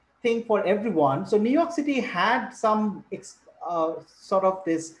quick thing for everyone. So New York City had some sort of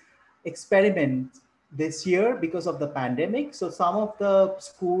this experiment this year because of the pandemic. So some of the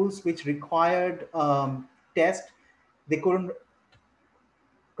schools which required tests, they couldn't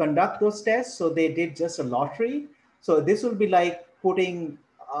conduct those tests. So they did just a lottery. So this will be like putting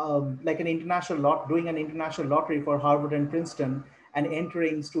like an international doing an international lottery for Harvard and Princeton and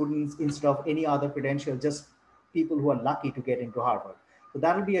entering students instead of any other credential, just people who are lucky to get into Harvard. So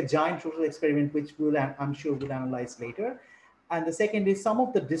that will be a giant social experiment, which I'm sure we'll analyze later. And the second is some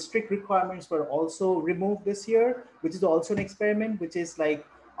of the district requirements were also removed this year, which is also an experiment, which is like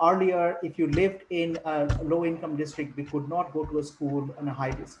earlier, if you lived in a low income district, we could not go to a school in a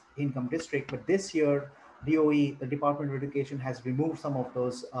high income district. But this year, DOE, the Department of Education, has removed some of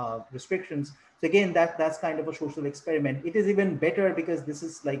those restrictions. So again, that's kind of a social experiment. It is even better because this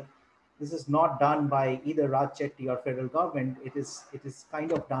is not done by either Raj Chetty or federal government. It is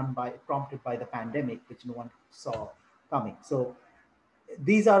kind of done prompted by the pandemic, which no one saw coming. So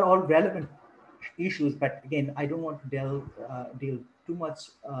these are all relevant issues, but again, I don't want to deal too much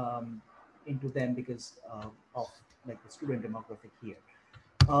into them because of like the student demographic here.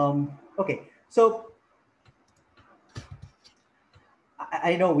 Okay, so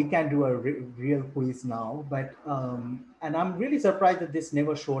I know we can do a real quiz now, but and I'm really surprised that this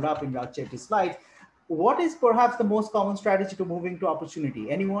never showed up in Raj Chetty's slides. What is perhaps the most common strategy to moving to opportunity?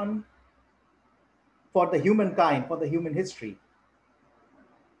 Anyone? For the humankind, for the human history?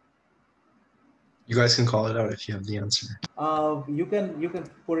 You guys can call it out if you have the answer. You can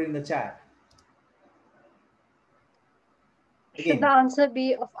put it in the chat. Again, should the answer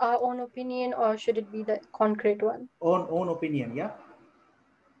be of our own opinion or should it be the concrete one? Own opinion, yeah.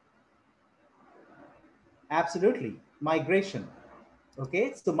 Absolutely. Migration.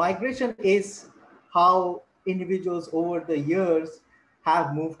 Okay, so migration is how individuals over the years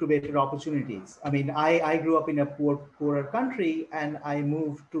have moved to better opportunities. I mean, I grew up in a poorer country, and I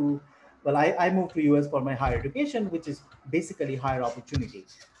moved to, well, I moved to US for my higher education, which is basically higher opportunity.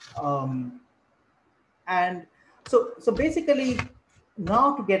 And so basically,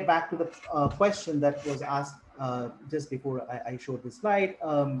 now to get back to the question that was asked just before I showed the slide,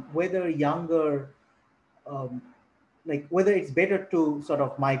 whether younger, like whether it's better to sort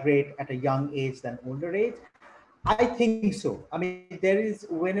of migrate at a young age than older age. I think so. I mean, there is,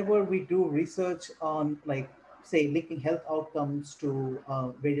 whenever we do research on, like, say, linking health outcomes to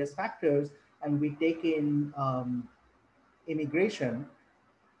various factors, and we take in immigration,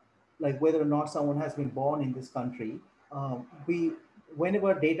 like whether or not someone has been born in this country,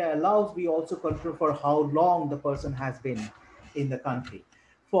 whenever data allows, we also control for how long the person has been in the country.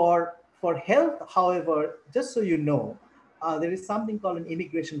 For For health, however, just so you know, there is something called an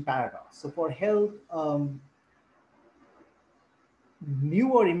immigration paradox. So for health,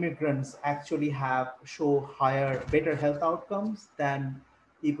 newer immigrants actually show better health outcomes than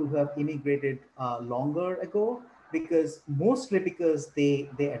people who have immigrated longer ago, because mostly because they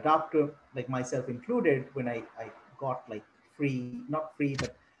adapt to, like myself included, when I got like free, not free,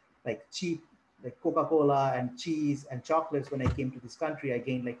 but like cheap, like Coca-Cola and cheese and chocolates when I came to this country, I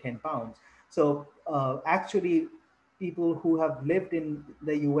gained like 10 pounds. So actually, people who have lived in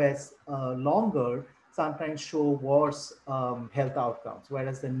the US longer sometimes show worse health outcomes,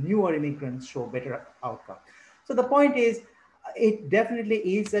 whereas the newer immigrants show better outcomes. So the point is, it definitely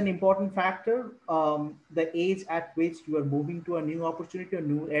is an important factor, the age at which you are moving to a new opportunity, a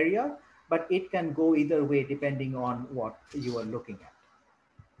new area, but it can go either way depending on what you are looking at.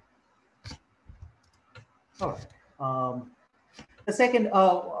 All right. The second,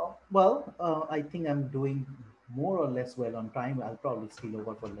 I think I'm doing more or less well on time. I'll probably spill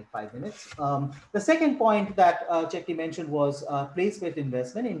over for like 5 minutes. The second point that Chetty mentioned was place-based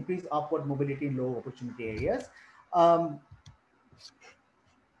investment, increase upward mobility in low opportunity areas.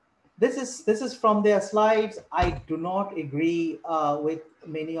 This is from their slides. I do not agree with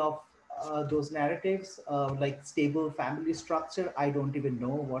many of those narratives, like stable family structure. I don't even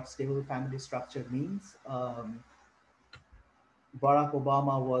know what stable family structure means. Barack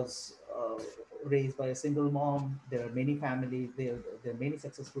Obama was raised by a single mom. There are many families, there are many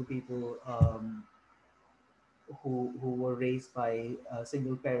successful people who were raised by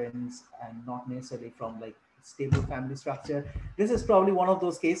single parents and not necessarily from like stable family structure. This is probably one of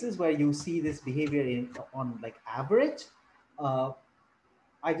those cases where you see this behavior on like average. Uh,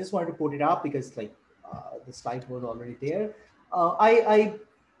 I just wanted to put it up because like the slide was already there.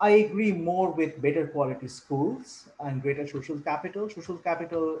 I agree more with better quality schools and greater social capital. Social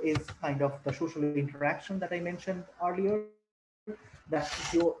capital is kind of the social interaction that I mentioned earlier. That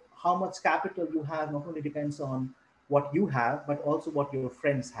how much capital you have not only depends on what you have, but also what your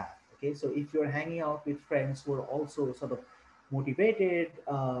friends have. Okay, so if you're hanging out with friends who are also sort of motivated,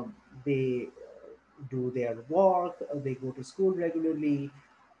 they do their work, they go to school regularly,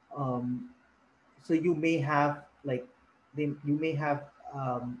 so you may have like you may have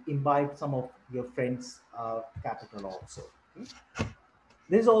imbibed some of your friends capital also. Okay?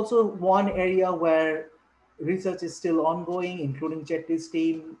 There's also one area where research is still ongoing, including Chetty's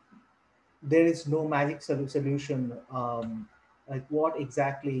team. There is no magic solution, like what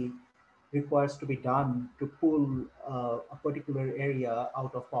exactly requires to be done to pull a particular area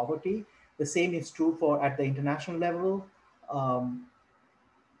out of poverty. The same is true for at the international level. um,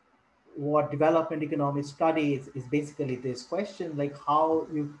 what development economics studies is basically this question, like how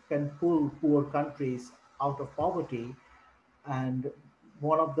you can pull poor countries out of poverty. And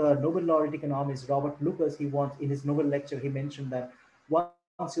one of the Nobel laureate economists, Robert Lucas, he once in his Nobel lecture, he mentioned that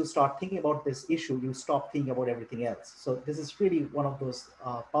once you start thinking about this issue, you stop thinking about everything else. So this is really one of those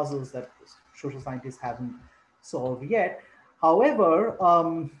puzzles that social scientists haven't solved yet. However,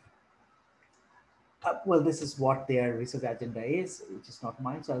 well, this is what their research agenda is, which is not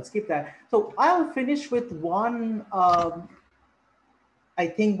mine, so I'll skip that. So I'll finish with one, I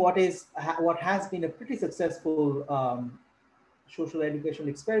think what has been a pretty successful social educational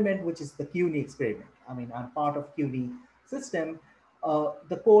experiment, which is the CUNY experiment. I mean, I'm part of CUNY system.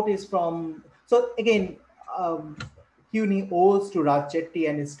 The quote is from, so again, CUNY owes to Raj Chetty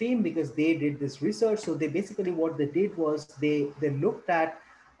and his team because they did this research. So they basically, what they did was they looked at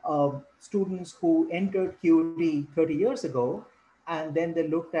students who entered CUNY 30 years ago, and then they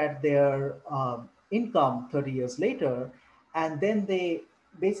looked at their income 30 years later, and then they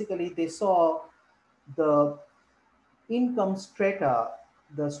basically, they saw the income strata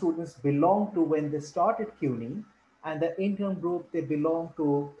the students belong to when they started CUNY and the income group they belong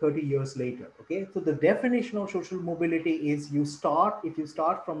to 30 years later. Okay, so the definition of social mobility is if you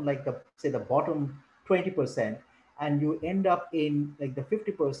start from like the, say the bottom 20% and you end up in like the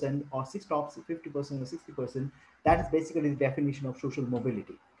 50% or top 50% or 60%, that is basically the definition of social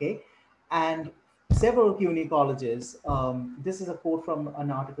mobility. Okay, and several CUNY colleges, this is a quote from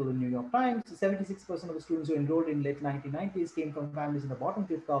an article in New York Times, 76% of the students who enrolled in late 1990s came from families in the bottom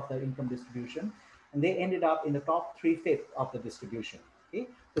fifth of the income distribution, and they ended up in the top 3/5 of the distribution. Okay,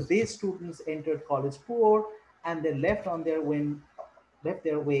 so these students entered college poor, and they left on their way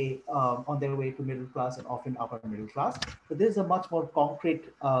on their way to middle class and often upper middle class. So this is a much more concrete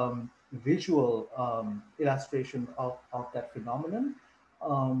visual illustration of that phenomenon.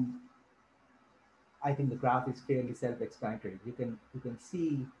 Um, I think the graph is fairly self-explanatory. You can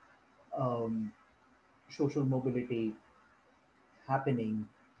see um, social mobility happening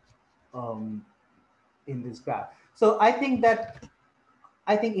in this graph. So I think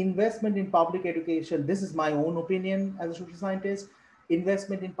investment in public education, this is my own opinion as a social scientist,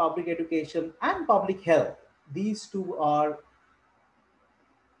 investment in public education and public health, these two are,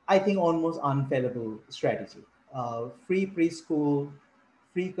 I think, almost unfailable strategy. Free preschool,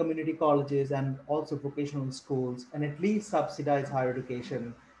 free community colleges, and also vocational schools, and at least subsidize higher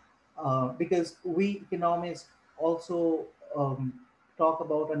education. Because we economists also talk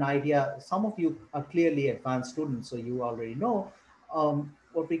about an idea, some of you are clearly advanced students, so you already know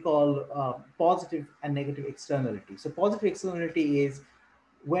what we call positive and negative externality. So positive externality is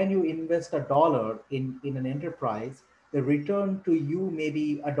when you invest $1 in an enterprise, the return to you may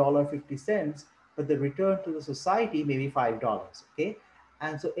be $1.50, but the return to the society may be $5. Okay,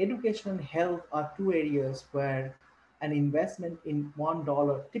 and so education and health are two areas where an investment in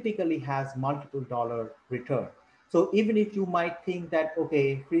 $1 typically has multiple dollar return. So even if you might think that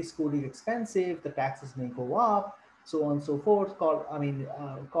okay, free school is expensive, the taxes may go up, so on and so forth.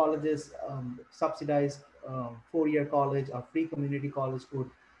 Colleges subsidized 4-year college or free community college would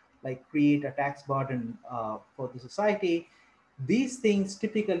like create a tax burden for the society. These things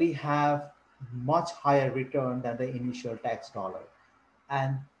typically have much higher return than the initial tax dollar.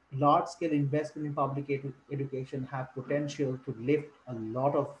 And large scale investment in public education have potential to lift a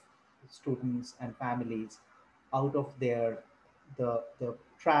lot of students and families out of the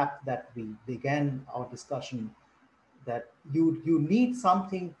trap that we began our discussion, that you need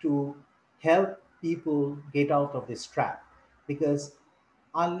something to help people get out of this trap, because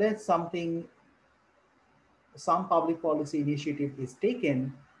unless some public policy initiative is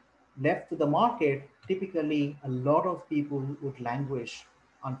taken, left to the market, typically a lot of people would languish,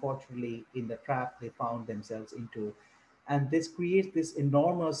 unfortunately, in the trap they found themselves into. And this creates this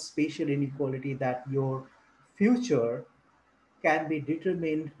enormous spatial inequality that your future can be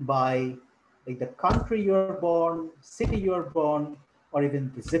determined by like the country you're born, city you're born, or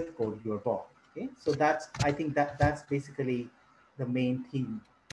even the zip code you're born. Okay, so that's, I think that's basically the main theme